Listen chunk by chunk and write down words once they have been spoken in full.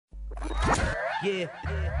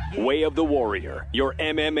Way of the Warrior, your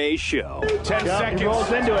MMA show. 10 seconds. He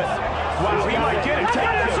rolls into it. Wow, he might get it.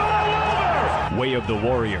 It's all over! Way of the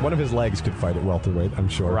Warrior. One of his legs could fight at welterweight, I'm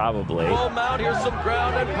sure. Probably. Full mount, here's some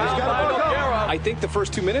ground and pound by Nogueira. I think the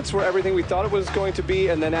first 2 minutes were everything we thought it was going to be,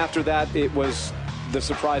 and then after that, it was the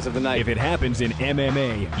surprise of the night. If it happens in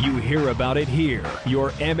MMA, you hear about it here.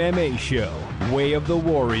 Your MMA show, Way of the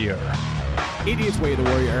Warrior. It is Way of the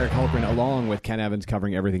Warrior, Eric Hultgren, along with Ken Evans,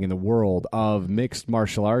 covering everything in the world of mixed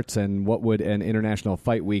martial arts. And what would an International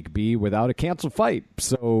Fight Week be without a canceled fight?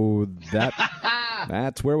 So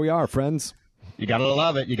that's where we are, friends. You got to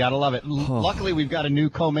love it. You got to love it. Luckily, we've got a new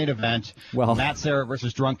co-main event. Well, Matt Serra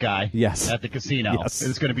versus Drunk Guy. Yes. At the casino. Yes.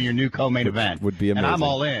 It's going to be your new co-main event. Would be amazing. And I'm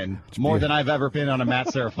all in. More than I've ever been on a Matt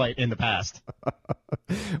Serra fight in the past.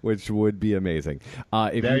 Which would be amazing.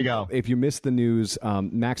 There you go. If you missed the news,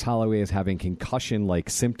 Max Holloway is having concussion-like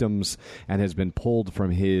symptoms and has been pulled from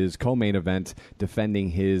his co-main event defending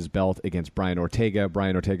his belt against Brian Ortega.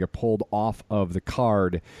 Brian Ortega pulled off of the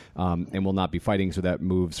card and will not be fighting, so that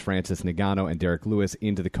moves Francis Ngannou and Derek Lewis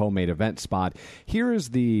into the co-main event spot. Here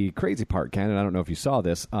is the crazy part, Ken, and I don't know if you saw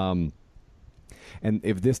this. And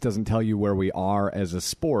if this doesn't tell you where we are as a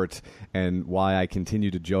sport and why I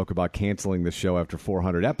continue to joke about canceling the show after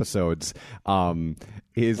 400 episodes,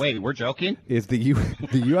 Wait, we're joking? Is the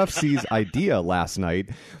UFC's idea last night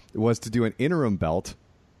was to do an interim belt.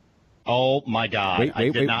 Oh, my God. I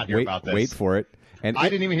did not hear about this. Wait for it. And I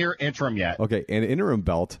didn't even hear interim yet. Okay, an interim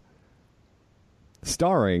belt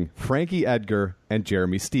starring Frankie Edgar and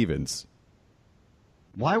Jeremy Stevens.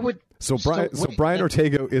 Why would... So Brian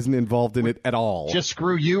Ortega isn't involved in it at all. Just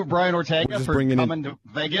screw you, Brian Ortega, for coming to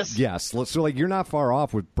Vegas? Yes. So, you're not far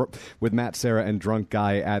off with Matt Serra and Drunk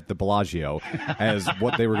Guy at the Bellagio as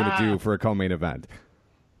what they were going to do for a co-main event.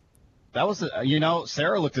 That was,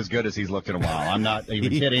 Sarah looked as good as he's looked in a while. I'm not even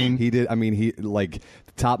kidding. He did. I mean, he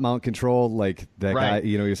top mount control, that right. guy.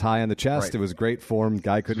 He was high on the chest. Right. It was great form.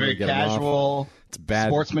 Guy couldn't Very even get casual. him off. It's bad.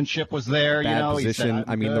 Sportsmanship was there. Bad He position. said,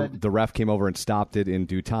 I mean, the ref came over and stopped it in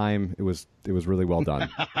due time. It was really well done.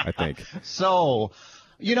 I think. So.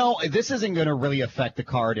 This isn't going to really affect the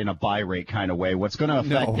card in a buy rate kind of way. What's going to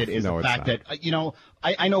affect it is the fact that,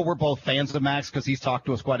 I know we're both fans of Max because he's talked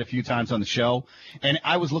to us quite a few times on the show. And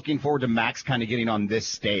I was looking forward to Max kind of getting on this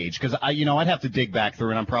stage because, I'd have to dig back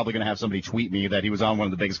through, and I'm probably going to have somebody tweet me that he was on one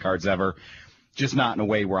of the biggest cards ever, just not in a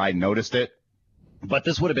way where I noticed it. But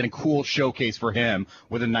this would have been a cool showcase for him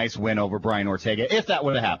with a nice win over Brian Ortega, if that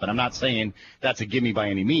would have happened. I'm not saying that's a gimme by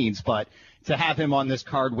any means, but to have him on this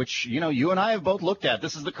card, which, you and I have both looked at,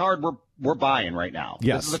 this is the card we're buying right now.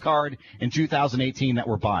 Yes. This is the card in 2018 that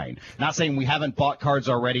we're buying. Not saying we haven't bought cards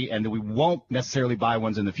already and that we won't necessarily buy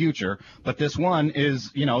ones in the future, but this one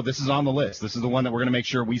is, this is on the list. This is the one that we're going to make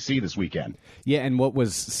sure we see this weekend. Yeah, and what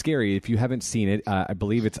was scary, if you haven't seen it, I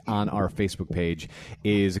believe it's on our Facebook page,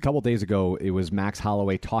 is a couple days ago, it was Max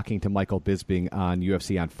Holloway talking to Michael Bisping on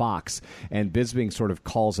UFC on Fox, and Bisping sort of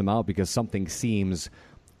calls him out because something seems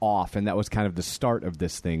off, and that was kind of the start of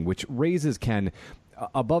this thing, which raises, Ken,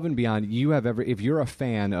 above and beyond, if you're a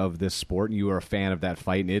fan of this sport and you are a fan of that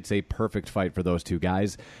fight, and it's a perfect fight for those two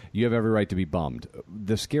guys, you have every right to be bummed.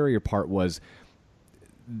 The scarier part was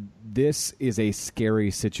this is a scary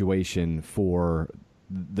situation for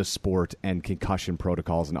the sport and concussion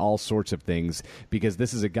protocols and all sorts of things, because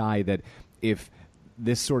this is a guy that if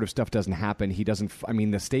this sort of stuff doesn't happen, he doesn't,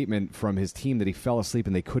 the statement from his team that he fell asleep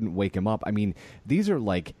and they couldn't wake him up, these are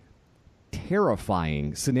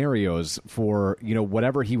terrifying scenarios for,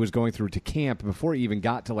 whatever he was going through to camp before he even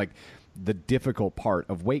got to the difficult part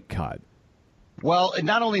of weight cut. Well,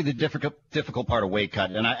 not only the difficult part of weight cut,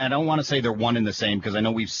 and I don't want to say they're one and the same because I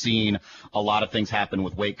know we've seen a lot of things happen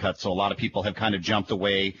with weight cuts, so a lot of people have kind of jumped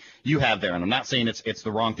away. You have there, and I'm not saying it's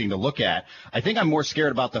the wrong thing to look at. I think I'm more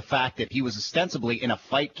scared about the fact that he was ostensibly in a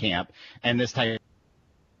fight camp, and this type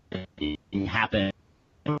of thing happened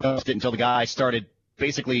until the guy started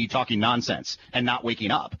basically talking nonsense and not waking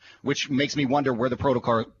up, which makes me wonder where the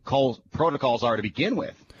protocols are to begin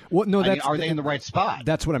with. Well, no, are they in the right spot?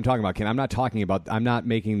 That's what I'm talking about, Ken. I'm not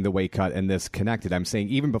making the weight cut and this connected. I'm saying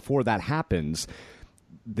even before that happens,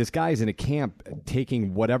 this guy's in a camp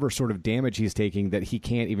taking whatever sort of damage he's taking that he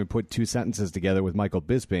can't even put two sentences together with Michael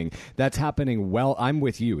Bisping. That's happening I'm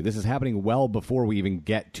with you. This is happening well before we even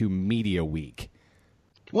get to media week.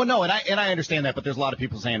 Well, no, and I understand that, but there's a lot of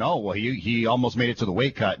people saying, oh, well, he almost made it to the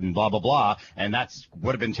weight cut and blah, blah, blah, and that's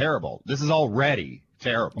would have been terrible. This is already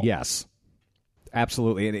terrible. Yes.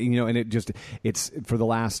 Absolutely. And it's for the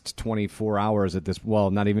last 24 hours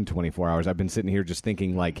not even 24 hours. I've been sitting here just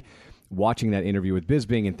thinking, watching that interview with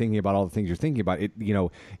Bisping and thinking about all the things you're thinking about. It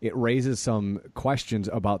raises some questions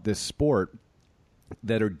about this sport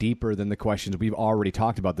that are deeper than the questions we've already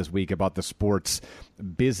talked about this week about the sport's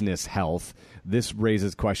business health. This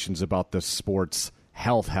raises questions about the sport's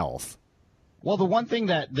health. Well, the one thing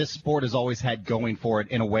that this sport has always had going for it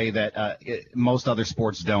in a way that most other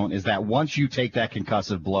sports don't is that once you take that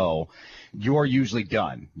concussive blow, you're usually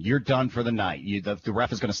done. You're done for the night. The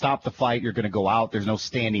ref is going to stop the fight. You're going to go out. There's no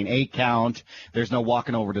standing 8 count. There's no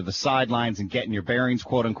walking over to the sidelines and getting your bearings,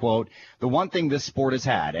 quote unquote. The one thing this sport has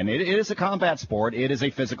had, and it is a combat sport, it is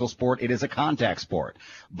a physical sport, it is a contact sport.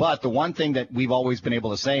 But the one thing that we've always been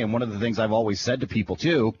able to say, and one of the things I've always said to people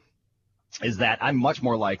too, is that I'm much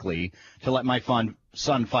more likely to let my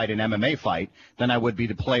son fight an MMA fight than I would be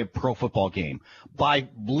to play a pro football game, by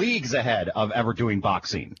leagues ahead of ever doing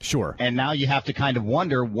boxing. Sure. And now you have to kind of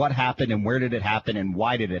wonder what happened and where did it happen and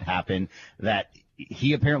why did it happen, that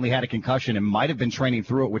he apparently had a concussion and might have been training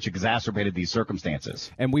through it, which exacerbated these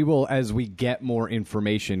circumstances. And we will, as we get more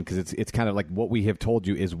information, because it's kind of like what we have told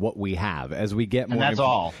you is what we have. As we get more, and that's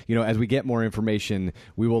all. As we get more information,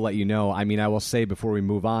 we will let you know. I mean, I will say before we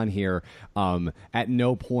move on here, at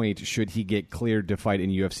no point should he get cleared to fight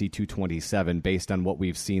in UFC 227 based on what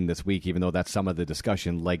we've seen this week. Even though that's some of the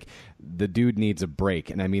discussion, like the dude needs a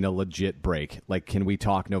break, and I mean a legit break. Like, can we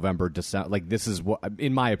talk November, December? Like, this is what,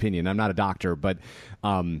 in my opinion, I'm not a doctor, but.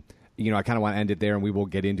 I kind of want to end it there, and we will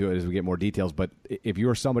get into it as we get more details. But if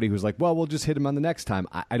you're somebody who's like, well, we'll just hit him on the next time,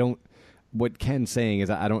 I don't. What Ken's saying is,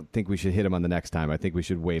 I don't think we should hit him on the next time. I think we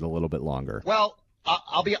should wait a little bit longer. Well,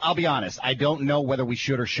 I'll be honest. I don't know whether we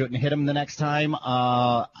should or shouldn't hit him the next time.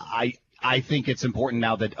 I think it's important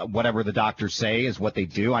now that whatever the doctors say is what they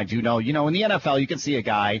do. I do know, in the NFL, you can see a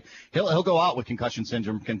guy, he'll go out with concussion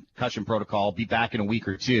syndrome, concussion protocol, be back in a week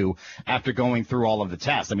or two after going through all of the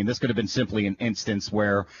tests. I mean, this could have been simply an instance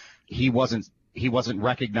where he wasn't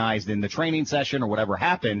recognized in the training session or whatever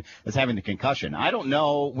happened as having the concussion. I don't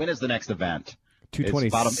know. When is the next event?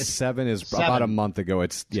 227 is about a month ago.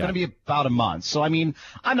 It's going to be about a month. So, I mean,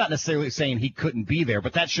 I'm not necessarily saying he couldn't be there,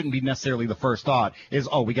 but that shouldn't be necessarily the first thought is,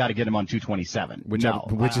 we got to get him on 227. Which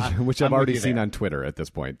I've already seen on Twitter at this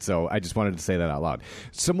point. So I just wanted to say that out loud.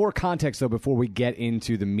 Some more context, though, before we get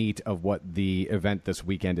into the meat of what the event this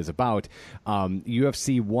weekend is about.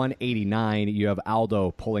 UFC 189, you have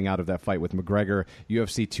Aldo pulling out of that fight with McGregor.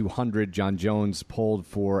 UFC 200, John Jones pulled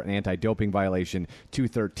for an anti-doping violation.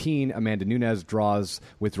 213, Amanda Nunes withdraws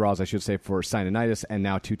for sinusitis, and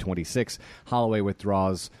now 226, Holloway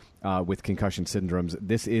withdraws with concussion syndromes.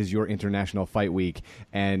 This is your International Fight Week,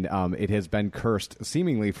 and it has been cursed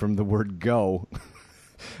seemingly from the word go.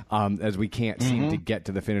 As we can't seem to get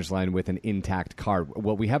to the finish line with an intact card.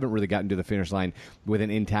 Well, we haven't really gotten to the finish line with an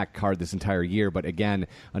intact card this entire year, but again,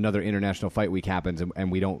 another International Fight Week happens,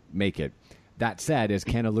 and we don't make it. That said, as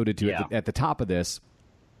Ken alluded to at the top of this,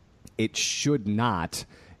 it should not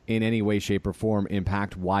in any way, shape, or form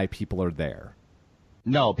impact why people are there.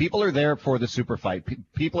 No, people are there for the super fight.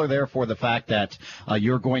 People are there for the fact that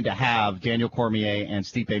you're going to have Daniel Cormier and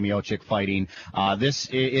Stipe Miocic fighting. This,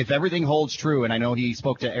 if everything holds true, and I know he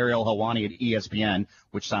spoke to Ariel Helwani at ESPN,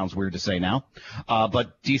 which sounds weird to say now,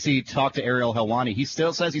 but DC talked to Ariel Helwani. He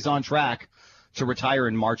still says he's on track to retire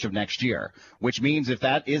in March of next year, which means if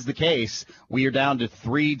that is the case, we are down to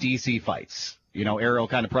 3 DC fights. Ariel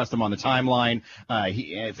kind of pressed him on the timeline,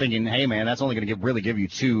 thinking, hey, man, that's only going to really give you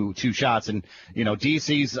two shots. And,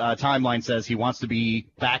 DC's timeline says he wants to be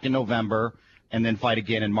back in November and then fight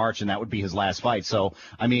again in March, and that would be his last fight. So,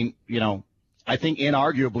 I mean, I think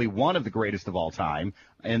inarguably one of the greatest of all time,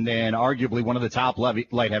 and then arguably one of the top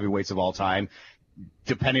light heavyweights of all time,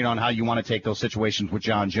 depending on how you want to take those situations with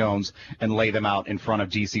John Jones and lay them out in front of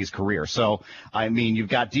DC's career. So, I mean, you've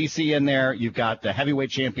got DC in there. You've got the heavyweight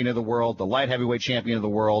champion of the world, the light heavyweight champion of the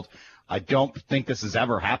world. I don't think this has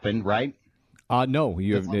ever happened, right? No.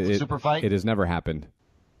 Super fight? It has never happened.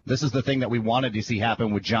 This is the thing that we wanted to see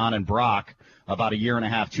happen with John and Brock about 1.5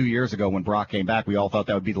 years, 2 years ago when Brock came back. We all thought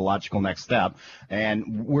that would be the logical next step.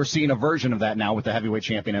 And we're seeing a version of that now with the heavyweight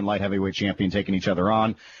champion and light heavyweight champion taking each other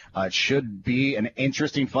on. It should be an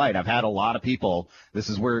interesting fight. I've had a lot of people, this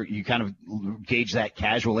is where you kind of gauge that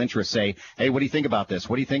casual interest, say, hey, what do you think about this?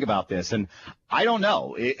 What do you think about this? And I don't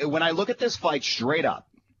know. When I look at this fight straight up,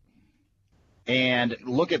 and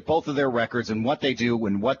look at both of their records and what they do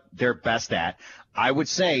and what they're best at, I would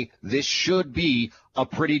say this should be a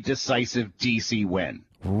pretty decisive DC win.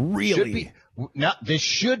 Really? This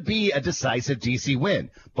should be a decisive DC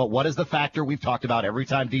win. But what is the factor we've talked about every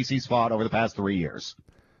time DC's fought over the past 3 years?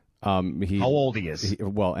 How old he is.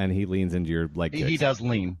 And he leans into your leg kicks. He does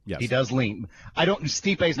lean. Yes. He does lean.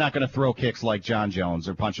 Stipe's not going to throw kicks like John Jones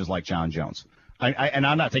or punches like John Jones. And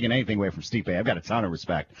I'm not taking anything away from Stipe. I've got a ton of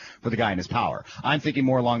respect for the guy and his power. I'm thinking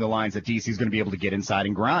more along the lines that DC is going to be able to get inside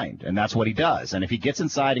and grind, and that's what he does. And if he gets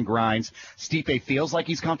inside and grinds, Stipe feels like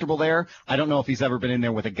he's comfortable there. I don't know if he's ever been in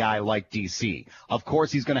there with a guy like DC. Of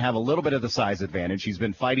course, he's going to have a little bit of the size advantage. He's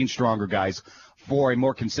been fighting stronger guys for a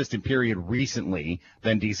more consistent period recently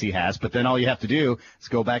than DC has. But then all you have to do is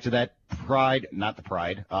go back to that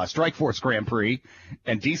Strikeforce Grand Prix,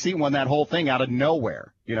 and DC won that whole thing out of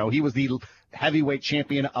nowhere. You know, he was the heavyweight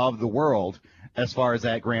champion of the world as far as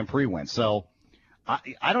that Grand Prix went. So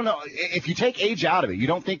I don't know. If you take age out of it, you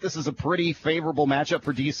don't think this is a pretty favorable matchup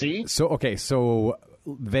for DC? So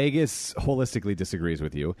Vegas holistically disagrees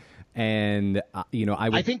with you. And,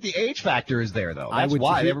 I think the age factor is there, though. That's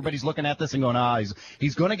why everybody's looking at this and going,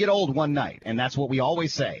 he's going to get old one night. And that's what we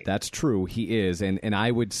always say. That's true. He is. And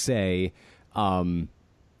I would say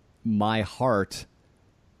my heart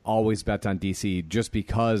always bets on DC just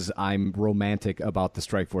because I'm romantic about the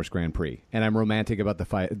Strikeforce Grand Prix. And I'm romantic about the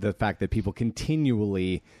fact that people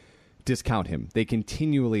continually discount him. They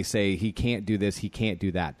continually say he can't do this, he can't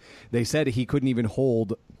do that. They said he couldn't even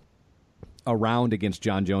hold a round against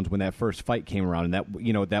John Jones when that first fight came around, and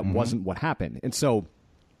that wasn't what happened. And so,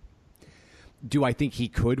 do I think he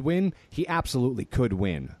could win? He absolutely could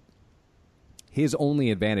win. His only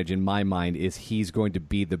advantage in my mind is he's going to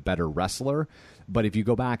be the better wrestler. But if you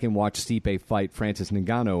go back and watch Stipe fight Francis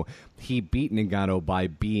Ngannou, he beat Ngannou by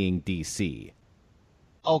being DC.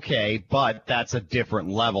 Okay, but that's a different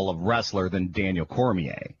level of wrestler than Daniel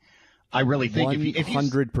Cormier. I really think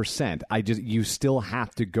 100%. You still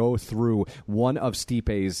have to go through one of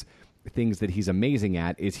Stipe's things that he's amazing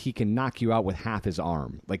at is he can knock you out with half his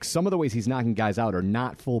arm. Like some of the ways he's knocking guys out are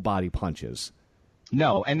not full body punches.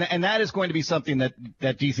 No, and that is going to be something that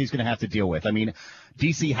DC is going to have to deal with. I mean,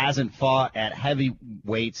 DC hasn't fought at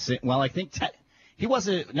heavyweight. Well, I think he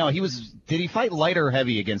wasn't. No, he was. Did he fight light or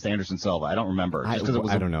heavy against Anderson Silva? I don't remember. Just because it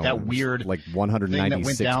was I don't know. That weird, like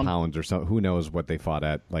 196 pounds or so. Who knows what they fought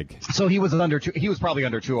at? Like, so he was under. He was probably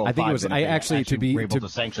under 205. I think it was. I actually to be able to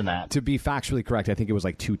sanction that. To be factually correct, I think it was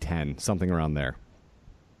like 210, something around there.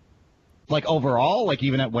 Like overall, like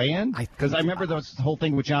even at weigh-in? Because I remember this whole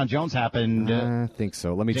thing with John Jones happened. I think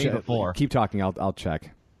so. Let me check. Keep talking. I'll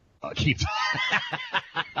check.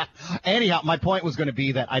 Anyhow, my point was going to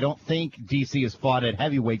be that I don't think DC has fought at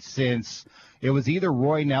heavyweight since it was either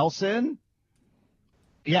Roy Nelson.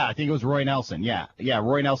 Yeah, I think it was Roy Nelson. Yeah,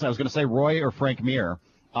 Roy Nelson. I was going to say Roy or Frank Mir.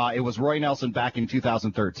 It was Roy Nelson back in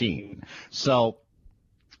 2013. So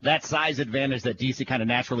that size advantage that DC kind of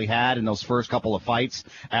naturally had in those first couple of fights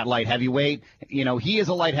at light heavyweight, he is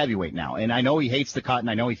a light heavyweight now. And I know he hates the cut, and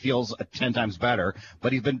I know he feels 10 times better,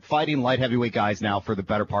 but he's been fighting light heavyweight guys now for the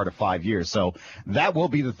better part of 5 years. So that will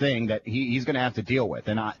be the thing that he's going to have to deal with.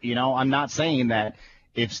 And, I'm not saying that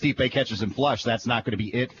if Stipe catches him flush, that's not going to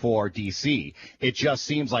be it for DC. It just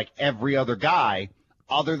seems like every other guy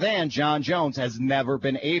other than John Jones has never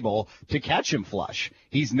been able to catch him flush.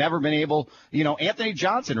 He's never been able, Anthony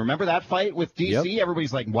Johnson, remember that fight with DC? Yep.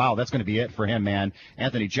 Everybody's like, wow, that's going to be it for him, man.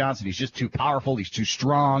 Anthony Johnson, he's just too powerful. He's too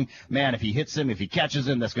strong. Man, if he hits him, if he catches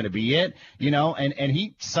him, that's going to be it, and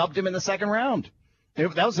he subbed him in the second round.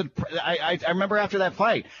 I remember after that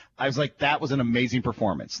fight, I was like, that was an amazing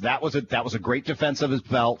performance. That was a great defense of his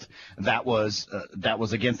belt. That was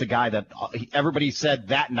against a guy that everybody said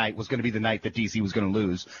that night was going to be the night that DC was going to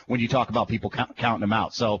lose when you talk about people counting him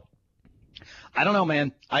out. So I don't know,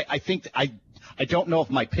 man. I think I don't know if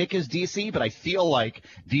my pick is DC, but I feel like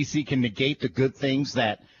DC can negate the good things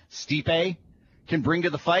that Stipe can bring to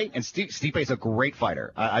the fight, and Stipe's a great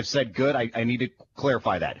fighter. I've said good. I need to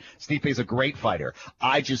clarify that. Stipe's a great fighter.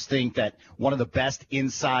 I just think that one of the best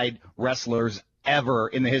inside wrestlers ever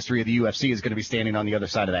in the history of the UFC is going to be standing on the other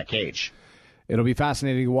side of that cage. It'll be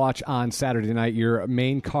fascinating to watch on Saturday night. Your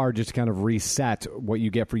main card just kind of reset what you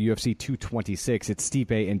get for UFC 226. It's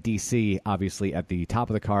Stipe and DC, obviously, at the top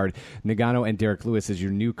of the card. Ngannou and Derek Lewis is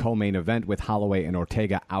your new co-main event with Holloway and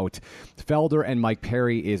Ortega out. Felder and Mike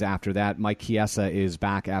Perry is after that. Mike Chiesa is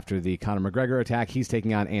back after the Conor McGregor attack. He's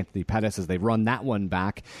taking on Anthony Pettis as they run that one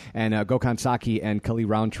back. And Gokhan Saki and Khalil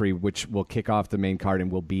Roundtree, which will kick off the main card and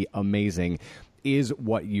will be amazing, is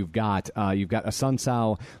what you've got. You've got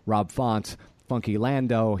Asuncao, Rob Font, Funky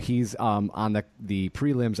Lando. He's on the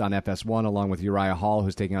prelims on FS1 along with Uriah Hall,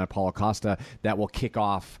 who's taking on Paulo Costa. That will kick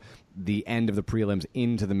off the end of the prelims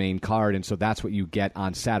into the main card, and so that's what you get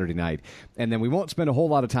on Saturday night. And then we won't spend a whole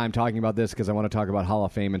lot of time talking about this because I want to talk about Hall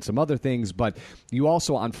of Fame and some other things, but you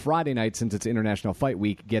also on Friday night, since it's International Fight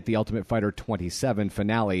Week, get the Ultimate Fighter 27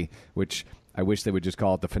 finale, which I wish they would just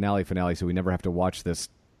call it the finale so we never have to watch this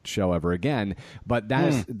show ever again. But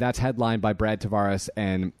that's headlined by Brad Tavares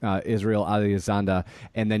and Israel Adesanya,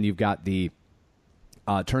 and then you've got the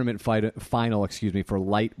tournament final for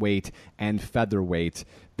lightweight and featherweight.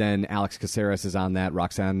 Then Alex Caceres is on that.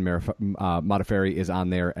 Roxanne Modafferi is on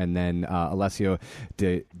there, and then Alessio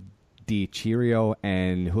Di Chirio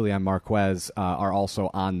and Julian Marquez are also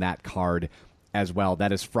on that card as well.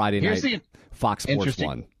 That is Friday night, Fox Sports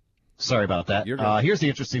 1. Sorry about that. Here's the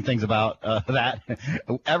interesting things about that.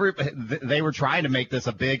 They were trying to make this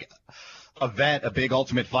a big event, a big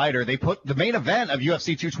Ultimate Fighter. They put the main event of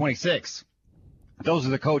UFC 226. Those are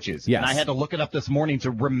the coaches. Yes. And I had to look it up this morning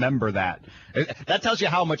to remember that. That tells you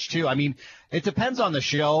how much, too. I mean, it depends on the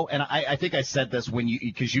show. And I think I said this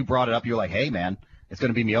because you brought it up. You're like, hey, man, it's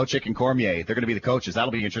going to be Miocic and Cormier. They're going to be the coaches.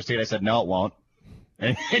 That'll be interesting. I said, no, it won't.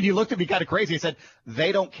 And you looked at me kind of crazy. I said,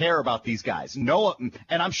 they don't care about these guys. No,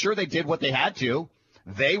 and I'm sure they did what they had to.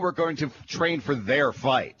 They were going to train for their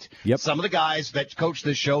fight. Yep. Some of the guys that coach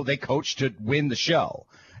this show, they coach to win the show.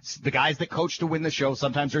 The guys that coach to win the show,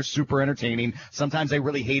 sometimes they're super entertaining. Sometimes they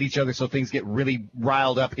really hate each other, so things get really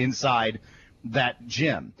riled up inside that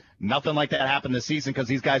gym. Nothing like that happened this season because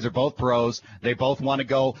these guys are both pros. They both want to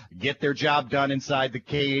go get their job done inside the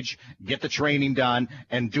cage, get the training done,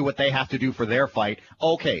 and do what they have to do for their fight.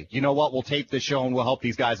 Okay, you know what? We'll tape this show and we'll help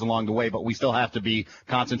these guys along the way, but we still have to be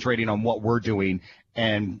concentrating on what we're doing.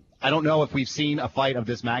 And I don't know if we've seen a fight of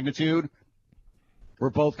this magnitude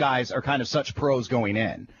where both guys are kind of such pros going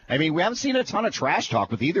in. I mean, we haven't seen a ton of trash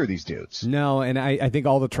talk with either of these dudes. No, and I think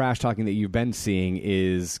all the trash talking that you've been seeing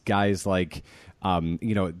is guys like,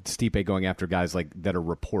 Stipe going after guys like that are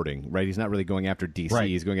reporting, right? He's not really going after DC. Right.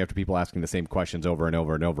 He's going after people asking the same questions over and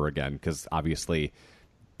over and over again because obviously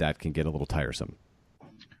that can get a little tiresome.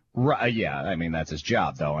 Right? Yeah, I mean that's his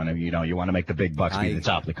job, though, and you want to make the big bucks be the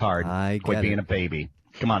top of the card. Quit being a baby.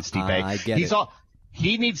 Come on, Stipe. I get it.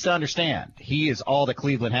 He needs to understand he is all that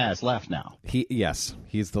Cleveland has left now. He's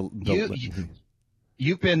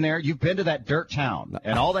You've been there. You've been to that dirt town,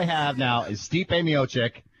 and all they have now is Stipe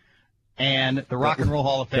Miocic and the Rock and Roll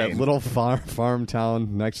Hall of Fame. That little farm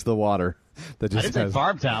town next to the water. That just I didn't say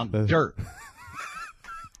farm town. Dirt.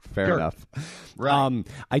 Fair enough. Right.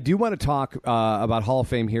 I do want to talk about Hall of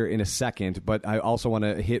Fame here in a second, but I also want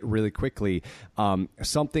to hit really quickly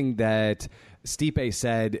something that Stipe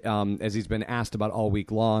said as he's been asked about all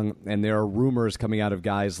week long, and there are rumors coming out of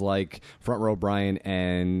guys like Front Row Brian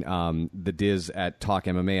and the Diz at Talk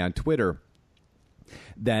MMA on Twitter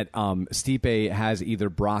that Stipe has either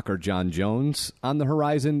Brock or John Jones on the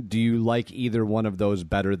horizon. Do you like either one of those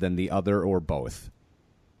better than the other or both?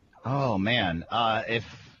 Oh, man.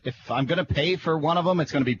 If I'm going to pay for one of them,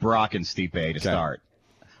 it's going to be Brock and Stipe to start.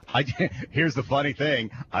 Here's the funny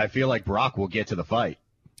thing. I feel like Brock will get to the fight.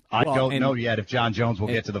 I don't know yet if John Jones will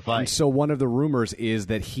get to the fight. So one of the rumors is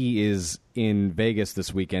that he is in Vegas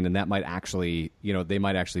this weekend, and that might actually, they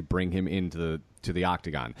might actually bring him into the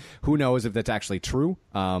octagon. Who knows if that's actually true?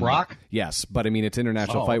 Brock? Yes, but I mean it's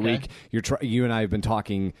International Fight Week. You and I have been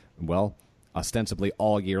talking, ostensibly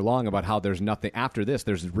all year long about how there's nothing after this.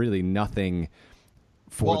 There's really nothing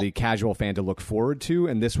for the casual fan to look forward to,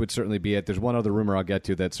 and this would certainly be it. There's one other rumor I'll get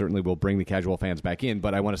to that certainly will bring the casual fans back in,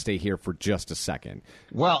 but I want to stay here for just a second.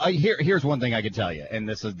 Well, here's one thing I can tell you, and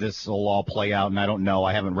this will all play out, and I don't know.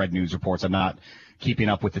 I haven't read news reports. I'm not keeping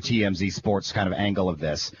up with the TMZ Sports kind of angle of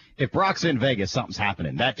this. If Brock's in Vegas, something's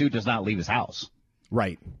happening. That dude does not leave his house.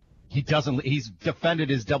 Right. He doesn't. He's defended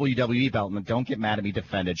his WWE belt, and don't get mad at me.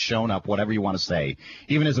 Defended, shown up, whatever you want to say.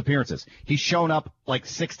 Even his appearances, he's shown up like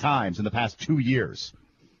 6 times in the past 2 years.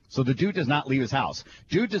 So the dude does not leave his house.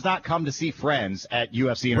 Dude does not come to see friends at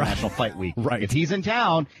UFC International Fight Week. Right. If he's in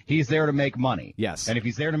town, he's there to make money. Yes. And if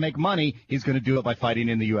he's there to make money, he's going to do it by fighting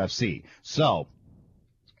in the UFC. So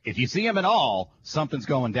if you see him at all, something's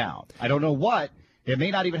going down. I don't know what. It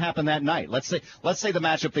may not even happen that night. Let's say the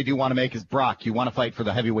matchup they do want to make is Brock. You want to fight for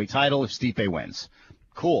the heavyweight title if Stipe wins.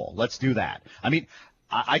 Cool. Let's do that. I mean,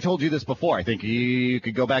 I told you this before. I think you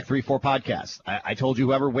could go back 3-4 podcasts. I told you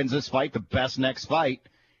whoever wins this fight, the best next fight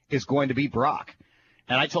is going to be Brock.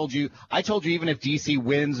 And I told you even if DC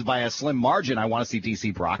wins by a slim margin, I want to see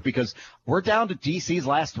DC Brock because we're down to DC's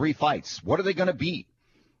last 3 fights. What are they going to be?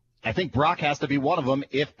 I think Brock has to be one of them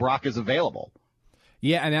if Brock is available.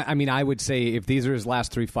 Yeah, and I mean, I would say if these are his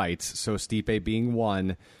last 3 fights, so Stipe being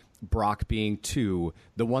 1, Brock being 2,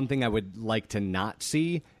 the one thing I would like to not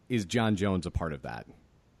see is John Jones a part of that.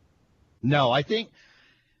 No, I think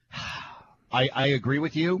I agree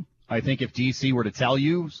with you. I think if DC were to tell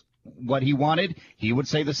you what he wanted, he would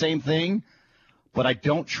say the same thing. But I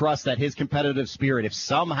don't trust that his competitive spirit, if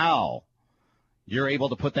somehow you're able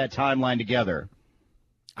to put that timeline together,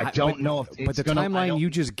 I don't know if it's but the timeline you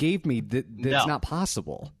just gave me, that's not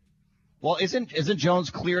possible. Well, isn't Jones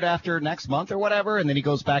cleared after next month or whatever, and then he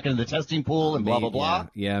goes back into the testing pool and blah blah blah?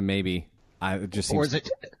 Yeah, maybe. Or is it?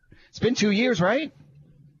 It's been 2 years, right?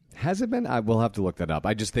 Has it been? We'll have to look that up.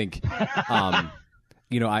 I just think, I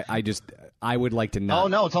would like to know. Oh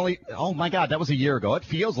no, it's only. Oh my God, that was a year ago. It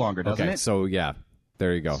feels longer, doesn't it? So yeah.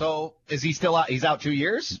 There you go. So is he still out? He's out 2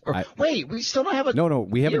 years? Wait, we still don't have a. No,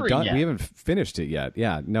 we haven't done. Yet. We haven't finished it yet.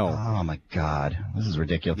 Yeah, no. Oh my God, this is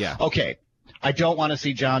ridiculous. Yeah. Okay, I don't want to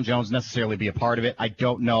see John Jones necessarily be a part of it. I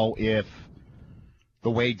don't know if the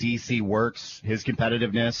way DC works, his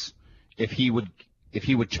competitiveness, if he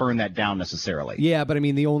would turn that down necessarily. Yeah, but I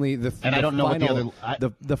mean I don't know final, what the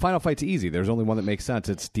other. The final fight's easy. There's only one that makes sense.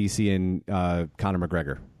 It's DC and Conor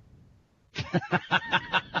McGregor.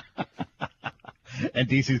 And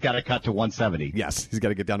DC's got to cut to 170. Yes, he's got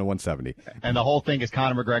to get down to 170. And the whole thing is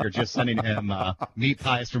Conor McGregor just sending him meat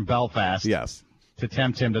pies from Belfast. Yes. To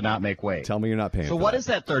tempt him to not make weight. Tell me you're not paying. So what is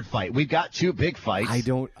that third fight? We've got two big fights. I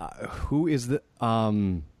don't. Who is the? I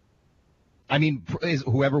mean, is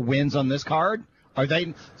whoever wins on this card? Are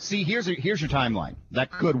they? See, here's your timeline.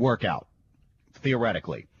 That could work out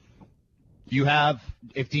theoretically. You have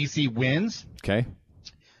if DC wins. Okay.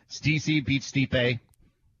 DC beats Stipe.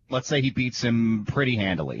 Let's say he beats him pretty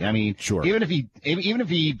handily. I mean, sure. Even if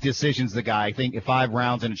he decisions the guy, I think 5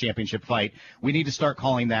 rounds in a championship fight, we need to start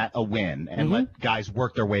calling that a win and let guys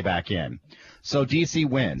work their way back in. So DC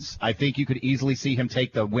wins. I think you could easily see him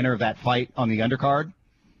take the winner of that fight on the undercard,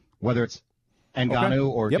 whether it's Ngannou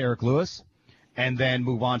or Derek Lewis, and then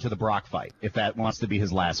move on to the Brock fight if that wants to be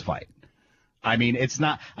his last fight. I mean,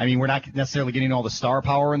 we're not necessarily getting all the star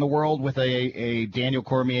power in the world with a Daniel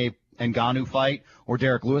Cormier Ngannou fight or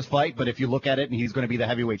Derek Lewis fight, but if you look at it and he's going to be the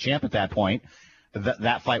heavyweight champ at that point,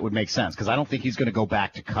 that fight would make sense because I don't think he's going to go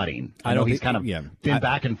back to cutting. I know he's kind of been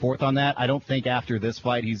back and forth on that. I don't think after this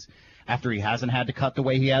fight after he hasn't had to cut the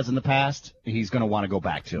way he has in the past, he's going to want to go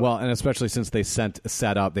back to it. Well, and especially since they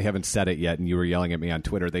set up, they haven't said it yet, and you were yelling at me on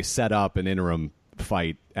Twitter, they set up an interim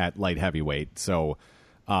fight at light heavyweight, so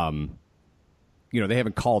they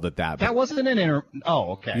haven't called it that. That wasn't an interim.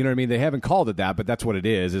 Oh, okay. You know what I mean? They haven't called it that, but that's what it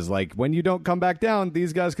is like when you don't come back down,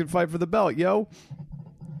 these guys can fight for the belt, yo.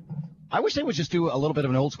 I wish they would just do a little bit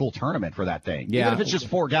of an old school tournament for that thing. Yeah. Even if it's just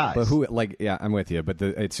 4 guys. But I'm with you, but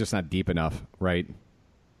it's just not deep enough, right?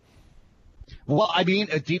 Well, I mean,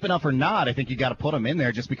 deep enough or not, I think you got to put them in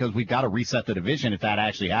there just because we've got to reset the division if that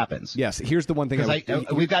actually happens. Yes, here's the one thing.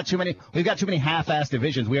 We've got too many half-assed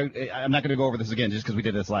divisions. I'm not going to go over this again just because we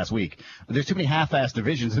did this last week. There's too many half-assed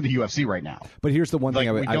divisions in the UFC right now. But here's the one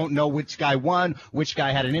thing we don't know which guy won, which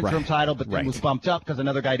guy had an interim title, but then was bumped up because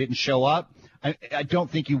another guy didn't show up. I don't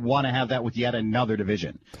think you want to have that with yet another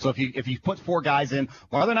division. So if you put 4 guys in,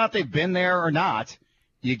 whether or not they've been there or not,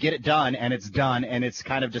 you get it done, and it's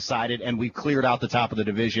kind of decided, and we've cleared out the top of the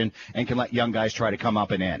division and can let young guys try to come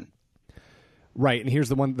up and in. Right, and here's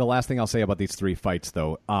the last thing I'll say about these 3 fights,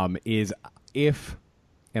 though, is if,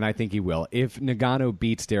 and I think he will, if Ngannou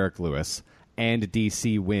beats Derek Lewis and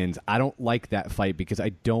DC wins, I don't like that fight because I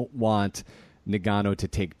don't want Ngannou to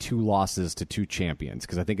take 2 losses to 2 champions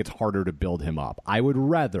because I think it's harder to build him up. I would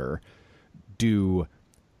rather do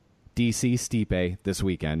DC Stipe this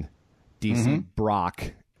weekend, DC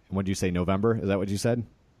Brock. What did you say, November? Is that what you said?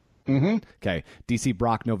 Mm-hmm. Okay. DC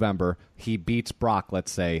Brock November. He beats Brock,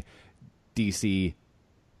 let's say. DC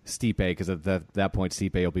Stipe, because at that point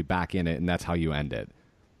Stipe will be back in it, and that's how you end it.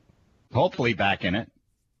 Hopefully back in it.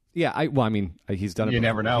 Yeah, he's done it. You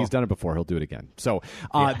never know. He's done it before. He'll do it again. So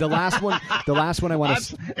the last one I want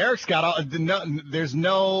to. Eric's got there's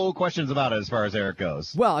no questions about it as far as Eric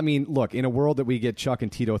goes. Well, I mean, look, in a world that we get Chuck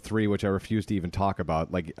and Tito 3, which I refuse to even talk about,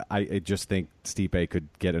 I just think Stipe could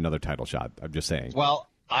get another title shot. I'm just saying. Well,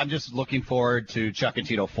 I'm just looking forward to Chuck and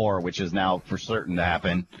Tito 4, which is now for certain to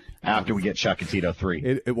happen after we get Chuck and Tito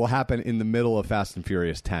 3. It will happen in the middle of Fast and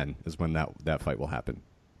Furious 10 is when that fight will happen.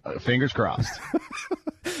 Fingers crossed.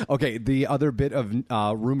 Okay, the other bit of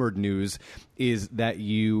rumored news is that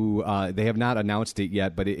they have not announced it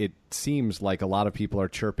yet, but it seems like a lot of people are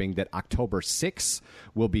chirping that October 6th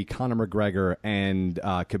will be Conor McGregor and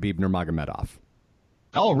Khabib Nurmagomedov.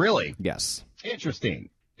 Oh, really? Yes. Interesting.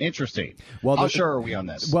 Well, how sure are we on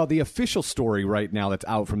this? Well, the official story right now that's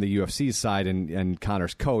out from the UFC's side and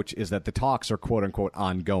Conor's coach is that the talks are quote-unquote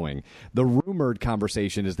ongoing. The rumored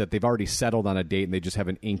conversation is that they've already settled on a date and they just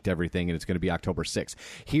haven't inked everything, and it's going to be October 6th.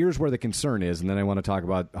 Here's where the concern is, and then I want to talk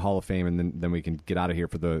about Hall of Fame, and then we can get out of here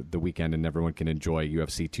for the weekend and everyone can enjoy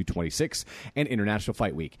UFC 226 and International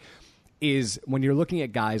Fight Week. Is when you're looking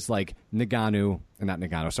at guys like Nurmagomedov,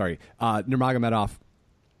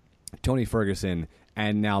 Tony Ferguson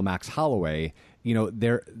and now Max Holloway,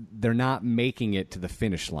 they're not making it to the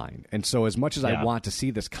finish line. And so as much as I want to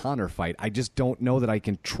see this Conor fight, I just don't know that I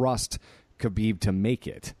can trust Khabib to make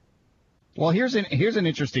it. Well, here's an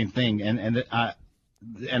interesting thing, and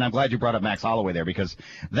I'm glad you brought up Max Holloway there, because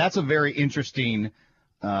that's a very interesting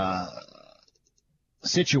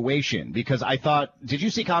situation. Because I thought, did you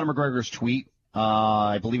see Conor McGregor's tweet?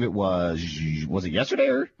 I believe it was it yesterday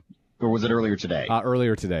or was it earlier today?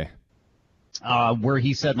 Earlier today. Where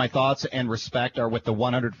he said, my thoughts and respect are with the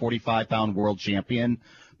 145-pound world champion,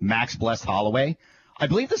 Max Blessed Holloway. I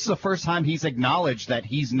believe this is the first time he's acknowledged that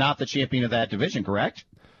he's not the champion of that division, correct?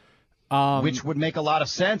 Which would make a lot of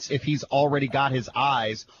sense if he's already got his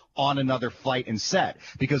eyes on another fight and set.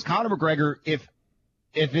 Because Conor McGregor, if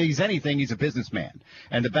he's anything, he's a businessman.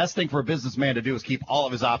 And the best thing for a businessman to do is keep all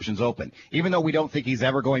of his options open. Even though we don't think he's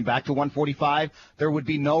ever going back to 145, there would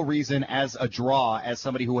be no reason as a draw, as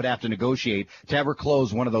somebody who would have to negotiate, to ever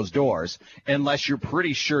close one of those doors unless you're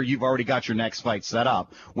pretty sure you've already got your next fight set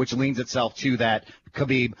up, which leans itself to that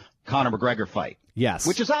Khabib-Conor McGregor fight. Yes.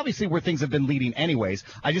 Which is obviously where things have been leading anyways.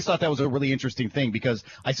 I just thought that was a really interesting thing because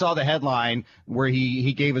I saw the headline where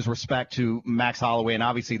he gave his respect to Max Holloway, and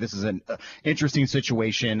obviously this is an interesting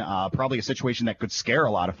situation, probably a situation that could scare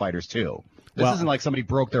a lot of fighters too. This isn't like somebody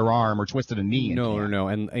broke their arm or twisted a knee. No.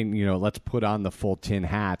 And let's put on the full tin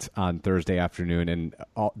hat on Thursday afternoon. And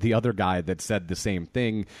the other guy that said the same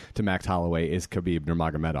thing to Max Holloway is Khabib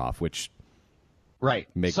Nurmagomedov, which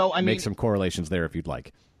make some correlations there if you'd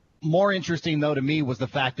like. More interesting, though, to me was the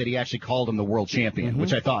fact that he actually called him the world champion,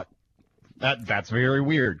 which I thought that's very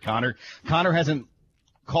weird. Conor hasn't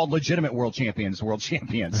called legitimate world champions,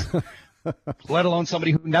 let alone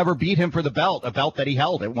somebody who never beat him for the belt, a belt that he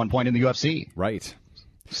held at one point in the UFC. Right.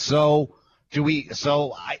 So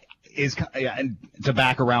and to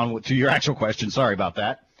back around to your actual question, sorry about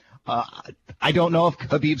that. I don't know if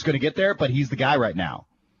Khabib's going to get there, but he's the guy right now.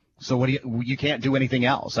 So you can't do anything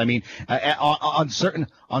else. I mean, on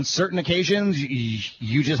certain occasions,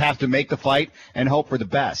 you just have to make the fight and hope for the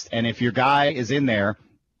best. And if your guy is in there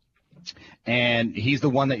and he's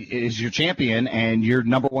the one that is your champion and your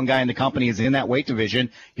number one guy in the company is in that weight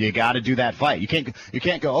division, you got to do that fight. You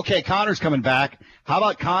can't go, okay, Conor's coming back. How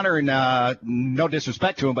about Conor and no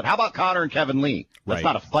disrespect to him, but how about Conor and Kevin Lee? That's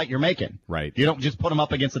not a fight you're making. Right. You don't just put him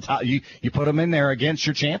up against the top. You put him in there against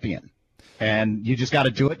your champion. And you just got to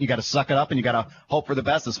do it. You got to suck it up, and you got to hope for the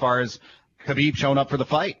best as far as Khabib showing up for the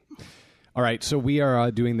fight. All right, so we are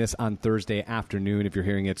doing this on Thursday afternoon, if you're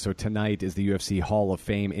hearing it. So tonight is the UFC Hall of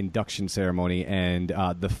Fame induction ceremony, and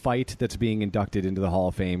the fight that's being inducted into the Hall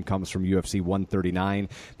of Fame comes from UFC 139.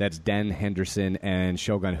 That's Den Henderson and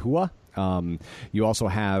Shogun Rua. You also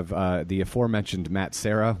have the aforementioned Matt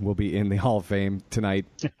Serra will be in the Hall of Fame tonight.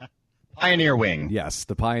 Pioneer Wing. Yes,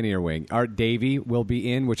 the Pioneer Wing. Art Davie will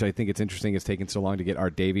be in, which I think it's interesting. It's taken so long to get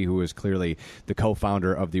Art Davie, who is clearly the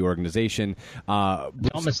co-founder of the organization.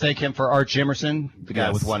 Don't mistake him for Art Jimerson, the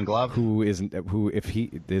guy with one glove. Who if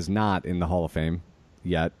he is not in the Hall of Fame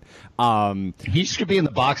yet. He should be in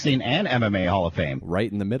the boxing and MMA Hall of Fame.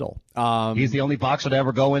 Right in the middle. He's the only boxer to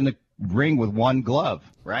ever go in the ring with one glove,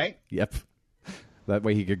 right? Yep. That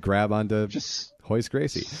way he could grab onto Royce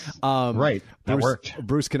Gracie. Right. That worked.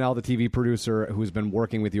 Bruce Cannell, the TV producer who's been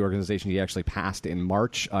working with the organization, he actually passed in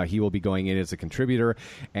March. He will be going in as a contributor.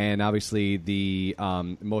 And obviously the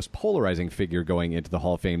most polarizing figure going into the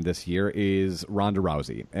Hall of Fame this year is Ronda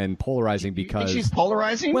Rousey. And polarizing because... You think she's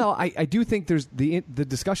polarizing? Well, I do think there's the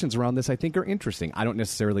discussions around this I think are interesting. I don't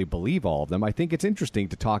necessarily believe all of them. I think it's interesting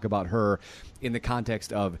to talk about her in the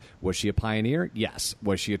context of, was she a pioneer? Yes.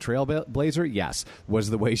 Was she a trailblazer? Yes. Was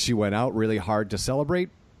the way she went out really hard to celebrate?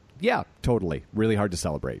 Yeah, totally. Really hard to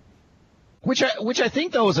celebrate. Which I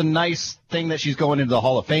think, though, is a nice thing that she's going into the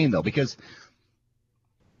Hall of Fame, though, because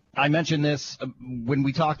I mentioned this when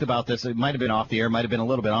we talked about this. It might have been off the air, might have been a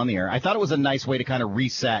little bit on the air. I thought it was a nice way to kind of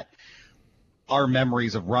reset our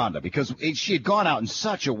memories of Ronda, because she had gone out in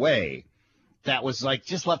such a way that was like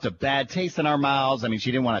just left a bad taste in our mouths. I mean,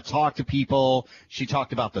 she didn't want to talk to people. She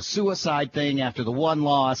talked about the suicide thing after the one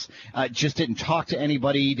loss. Just didn't talk to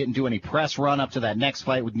anybody. Didn't do any press run up to that next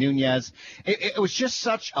fight with Nunez. It was just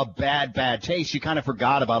such a bad taste. She kind of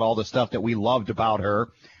forgot about all the stuff that we loved about her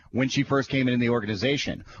when she first came in the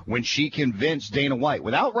organization. When she convinced Dana White,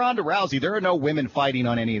 without Ronda Rousey, there are no women fighting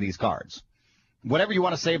on any of these cards. Whatever you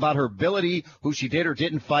want to say about her ability, who she did or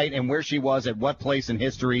didn't fight, and where she was at what place in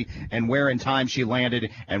history, and where in time she landed,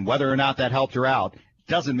 and whether or not that helped her out,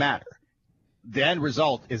 doesn't matter. The end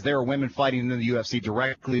result is there are women fighting in the UFC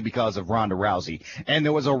directly because of Ronda Rousey. And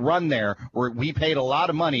there was a run there where we paid a lot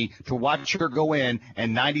of money to watch her go in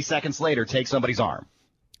and 90 seconds later take somebody's arm.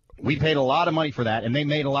 We paid a lot of money for that, and they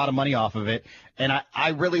made a lot of money off of it. And I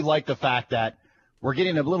really like the fact that we're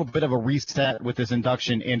getting a little bit of a reset with this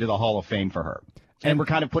induction into the Hall of Fame for her. And we're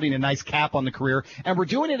kind of putting a nice cap on the career. And we're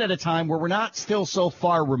doing it at a time where we're not still so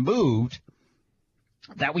far removed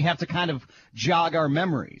that we have to kind of jog our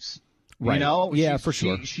memories. Right. You know? Yeah, for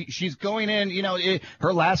sure. She's going in, you know,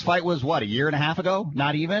 her last fight was, what, a year and a half ago?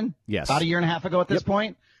 Not even? Yes. About a year and a half ago at this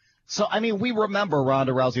point? So, I mean, we remember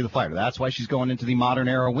Ronda Rousey the fighter. That's why she's going into the modern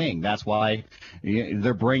era wing. That's why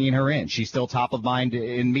they're bringing her in. She's still top of mind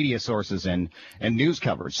in media sources and news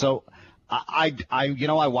coverage. So,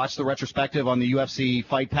 I watched the retrospective on the UFC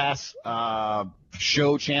Fight Pass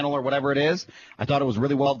show channel or whatever it is. I thought it was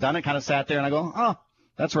really well done. I kind of sat there and I go, oh,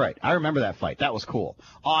 that's right. I remember that fight. That was cool.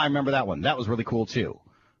 Oh, I remember that one. That was really cool too.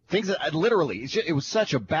 Things that literally, it was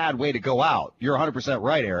such a bad way to go out. You're 100%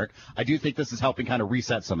 right, Eric. I do think this is helping kind of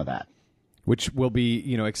reset some of that. Which will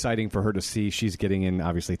be, exciting for her to see. She's getting in,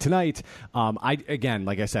 obviously, tonight.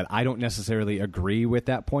 Like I said, I don't necessarily agree with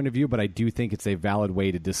that point of view, but I do think it's a valid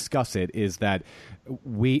way to discuss it, is that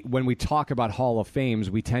when we talk about Hall of Fames,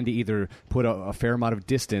 we tend to either put a fair amount of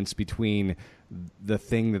distance between the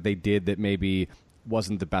thing that they did that maybe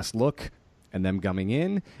wasn't the best look and them coming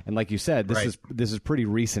in. And like you said, this is pretty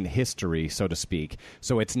recent history, so to speak.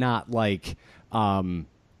 So it's not like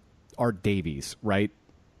Art Davies, right?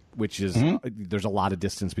 Which is there's a lot of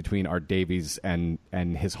distance between Art Davies and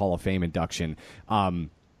his Hall of Fame induction.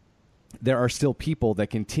 There are still people that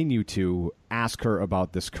continue to ask her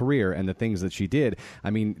about this career and the things that she did. I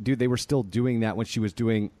mean, dude, they were still doing that when she was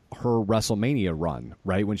doing her WrestleMania run,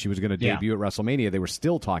 right? When she was going to debut at WrestleMania, they were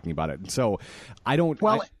still talking about it. And so I don't.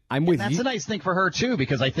 Well, I'm with you. That's a nice thing for her too,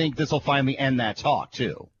 because I think this will finally end that talk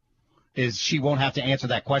too. Is she won't have to answer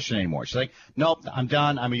that question anymore. She's like, nope, I'm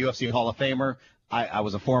done. I'm a UFC Hall of Famer. I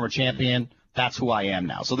was a former champion. That's who I am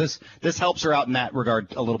now. So this helps her out in that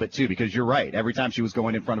regard a little bit too, because you're right. Every time she was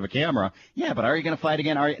going in front of a camera, but are you going to fight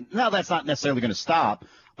again? No, that's not necessarily going to stop,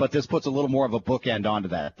 but this puts a little more of a bookend onto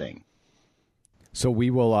that thing. So we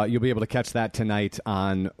will. You'll be able to catch that tonight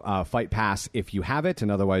on Fight Pass if you have it,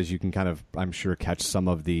 and otherwise you can kind of, I'm sure, catch some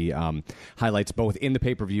of the highlights both in the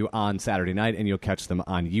pay-per-view on Saturday night, and you'll catch them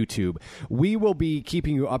on YouTube. We will be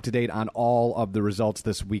keeping you up to date on all of the results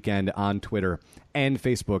this weekend on Twitter and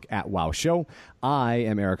Facebook at Wow Show. I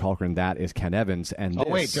am Eric Hulkran. That is Ken Evans. And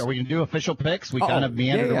wait, are we going to do official picks? We kind of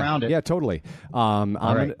meandered around it. Yeah, totally. I'm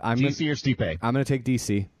DC or Stipe? I'm going to take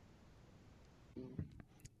DC.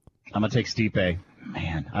 I'm going to take Stipe.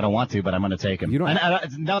 Man, I don't want to, but I'm going to take him.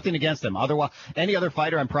 Nothing against him. Otherwise, any other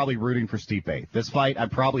fighter, I'm probably rooting for Stipe. This fight, I'm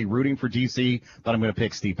probably rooting for DC, but I'm going to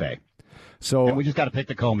pick Stipe. And we just got to pick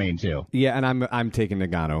the co-main, too. Yeah, and I'm taking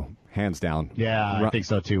Ngannou, hands down. Yeah, I think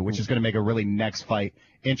so, too, which is going to make a really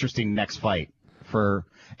interesting next fight.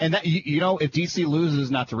 And that, if DC loses,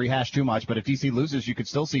 not to rehash too much, but if DC loses, you could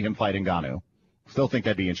still see him fight Ngannou. Still think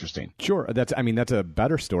that'd be interesting. Sure, that's a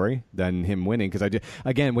better story than him winning, because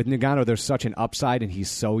again, with Ngannou, there's such an upside, and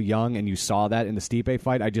he's so young, and you saw that in the Stipe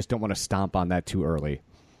fight. I just don't want to stomp on that too early.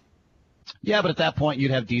 Yeah, but at that point,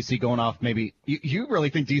 you'd have DC going off. Maybe you really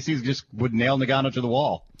think DC just would nail Ngannou to the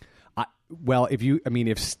wall? Well, if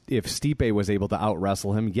Stipe was able to out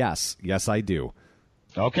wrestle him, yes, I do.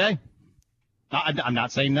 Okay. I'm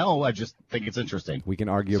not saying no. I just think it's interesting. We can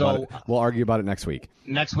argue about it. We'll argue about it next week.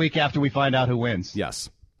 Next week after we find out who wins. Yes.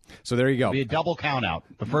 So there you go. It'll be a double count out.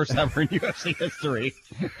 The first ever in UFC history.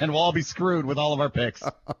 And we'll all be screwed with all of our picks.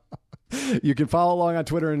 You can follow along on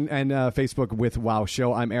Twitter and Facebook with Wow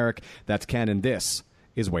Show. I'm Eric. That's Ken. And this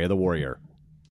is Way of the Warrior.